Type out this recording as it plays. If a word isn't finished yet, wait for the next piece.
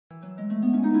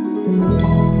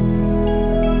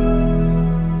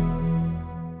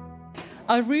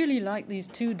I really like these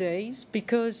 2 days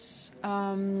because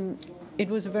it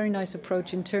was a very nice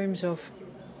approach in terms of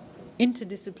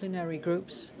interdisciplinary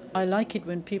groups. I like it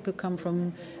when people come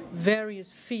from various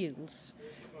fields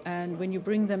and when you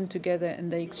bring them together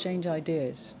and they exchange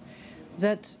ideas.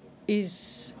 That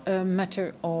is a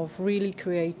matter of really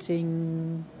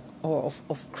creating or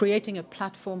of creating a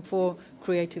platform for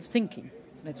creative thinking.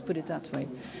 Let's put it that way.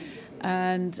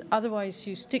 And otherwise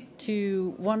you stick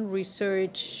to one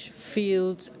research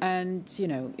field and, you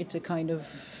know, it's a kind of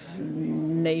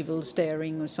navel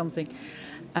staring or something.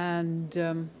 And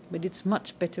but it's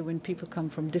much better when people come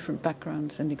from different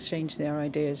backgrounds and exchange their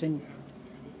ideas, and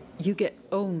you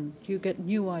get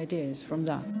new ideas from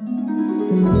that.